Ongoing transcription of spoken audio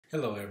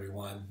Hello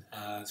everyone,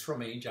 it's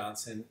Romaine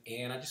Johnson,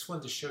 and I just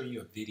wanted to show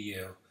you a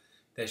video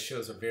that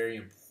shows a very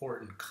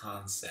important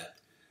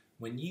concept.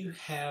 When you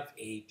have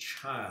a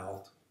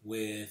child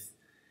with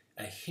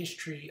a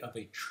history of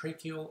a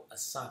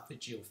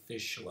tracheoesophageal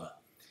fistula,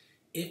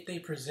 if they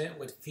present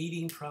with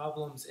feeding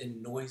problems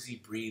and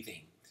noisy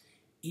breathing,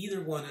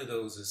 either one of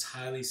those is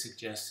highly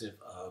suggestive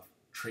of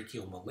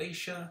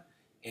tracheomalacia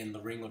and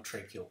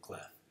laryngotracheal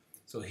cleft.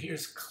 So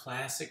here's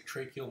classic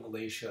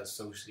tracheomalacia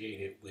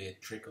associated with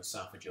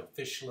tracheoesophageal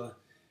fistula.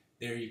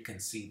 There you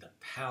can see the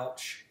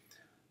pouch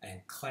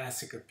and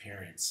classic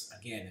appearance.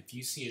 Again, if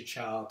you see a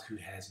child who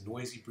has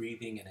noisy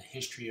breathing and a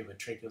history of a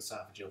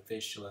tracheoesophageal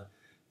fistula,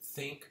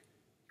 think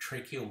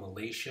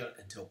tracheomalacia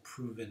until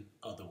proven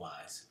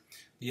otherwise.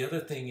 The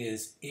other thing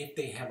is, if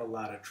they have a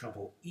lot of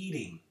trouble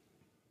eating,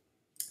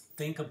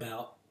 think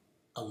about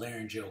a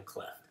laryngeal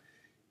cleft.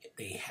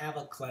 They have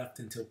a cleft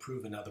until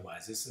proven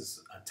otherwise. This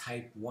is a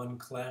type 1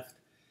 cleft.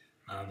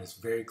 It's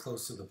very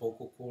close to the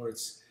vocal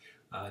cords.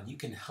 You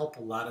can help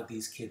a lot of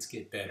these kids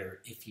get better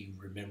if you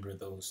remember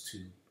those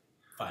two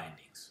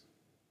findings.